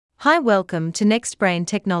Hi, welcome to NextBrain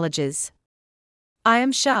Technologies. I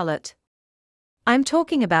am Charlotte. I'm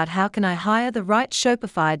talking about how can I hire the right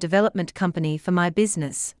Shopify development company for my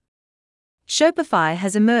business. Shopify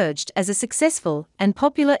has emerged as a successful and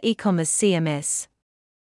popular e-commerce CMS.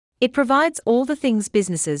 It provides all the things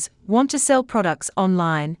businesses want to sell products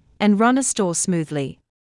online and run a store smoothly.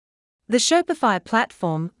 The Shopify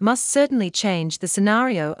platform must certainly change the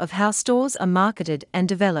scenario of how stores are marketed and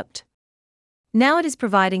developed. Now it is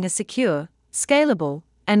providing a secure, scalable,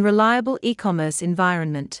 and reliable e-commerce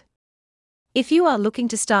environment. If you are looking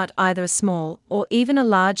to start either a small or even a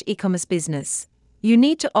large e-commerce business, you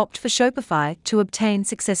need to opt for Shopify to obtain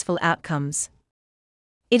successful outcomes.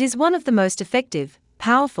 It is one of the most effective,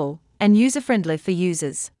 powerful, and user-friendly for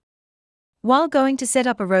users. While going to set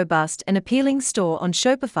up a robust and appealing store on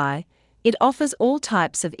Shopify, it offers all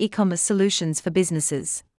types of e-commerce solutions for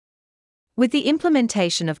businesses. With the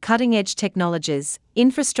implementation of cutting-edge technologies,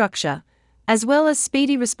 infrastructure, as well as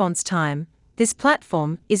speedy response time, this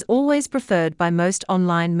platform is always preferred by most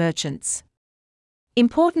online merchants.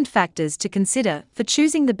 Important factors to consider for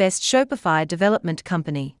choosing the best Shopify development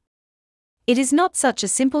company. It is not such a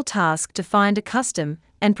simple task to find a custom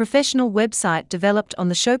and professional website developed on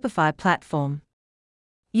the Shopify platform.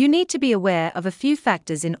 You need to be aware of a few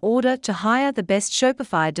factors in order to hire the best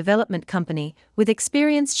Shopify development company with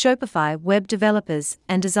experienced Shopify web developers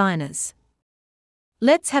and designers.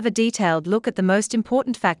 Let's have a detailed look at the most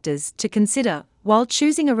important factors to consider while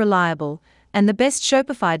choosing a reliable and the best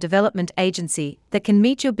Shopify development agency that can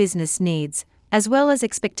meet your business needs as well as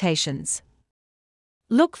expectations.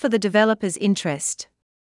 Look for the developer's interest.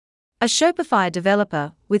 A Shopify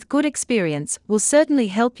developer with good experience will certainly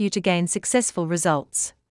help you to gain successful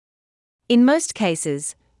results. In most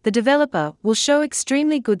cases, the developer will show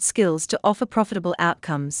extremely good skills to offer profitable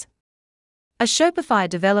outcomes. A Shopify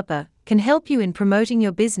developer can help you in promoting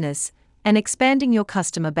your business and expanding your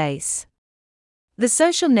customer base. The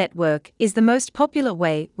social network is the most popular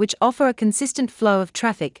way which offer a consistent flow of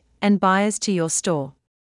traffic and buyers to your store.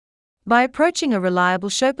 By approaching a reliable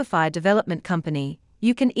Shopify development company,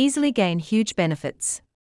 you can easily gain huge benefits.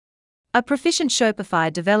 A proficient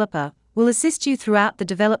Shopify developer will assist you throughout the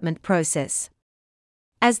development process.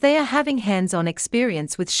 As they are having hands-on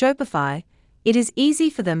experience with Shopify, it is easy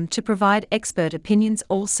for them to provide expert opinions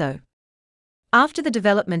also. After the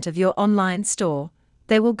development of your online store,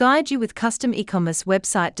 they will guide you with custom e-commerce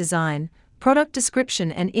website design, product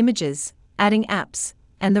description and images, adding apps,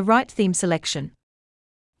 and the right theme selection.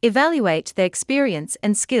 Evaluate their experience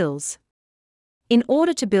and skills. In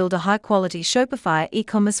order to build a high-quality Shopify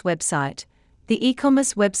e-commerce website, the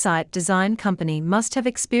e-commerce website design company must have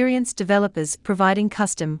experienced developers providing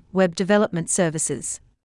custom web development services.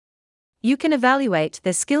 You can evaluate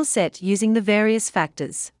their skill set using the various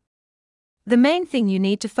factors. The main thing you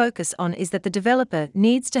need to focus on is that the developer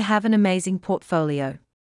needs to have an amazing portfolio.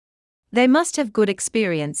 They must have good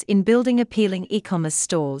experience in building appealing e-commerce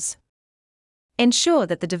stores. Ensure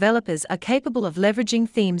that the developers are capable of leveraging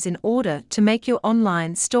themes in order to make your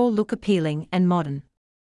online store look appealing and modern.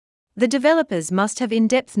 The developers must have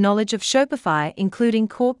in-depth knowledge of Shopify including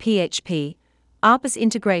core PHP, APIS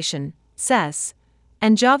integration, Sass,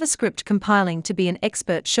 and JavaScript compiling to be an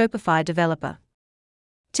expert Shopify developer.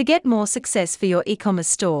 To get more success for your e-commerce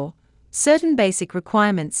store, certain basic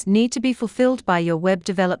requirements need to be fulfilled by your web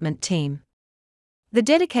development team. The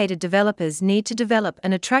dedicated developers need to develop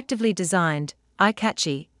an attractively designed,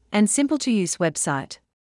 eye-catchy, and simple-to-use website.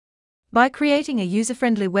 By creating a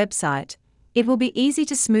user-friendly website, it will be easy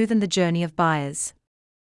to smoothen the journey of buyers.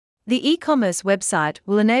 The e-commerce website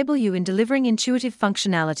will enable you in delivering intuitive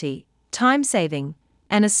functionality, time-saving,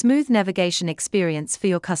 and a smooth navigation experience for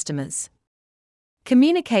your customers.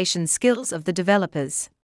 Communication skills of the developers.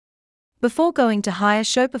 Before going to hire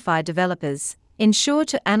Shopify developers, ensure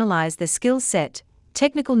to analyze their skill set,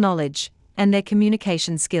 technical knowledge, and their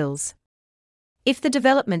communication skills. If the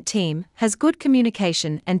development team has good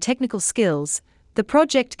communication and technical skills, the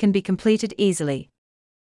project can be completed easily.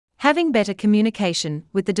 Having better communication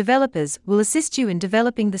with the developers will assist you in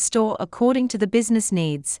developing the store according to the business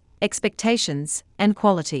needs, expectations, and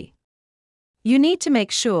quality. You need to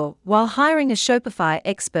make sure, while hiring a Shopify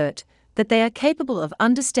expert, that they are capable of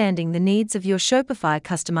understanding the needs of your Shopify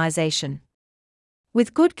customization.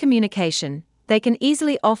 With good communication, they can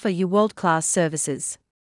easily offer you world-class services.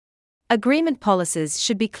 Agreement policies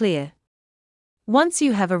should be clear. Once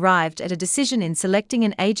you have arrived at a decision in selecting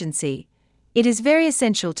an agency, it is very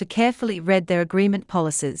essential to carefully read their agreement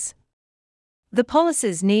policies. The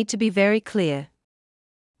policies need to be very clear.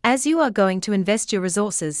 As you are going to invest your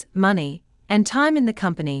resources, money, and time in the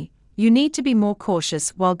company, you need to be more cautious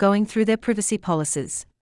while going through their privacy policies.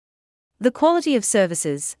 The quality of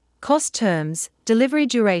services, cost terms, delivery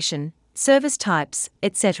duration, service types,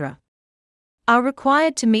 etc., are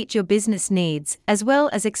required to meet your business needs as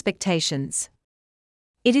well as expectations.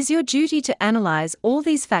 It is your duty to analyze all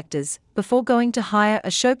these factors before going to hire a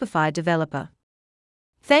Shopify developer.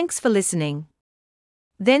 Thanks for listening.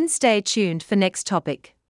 Then stay tuned for next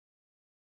topic.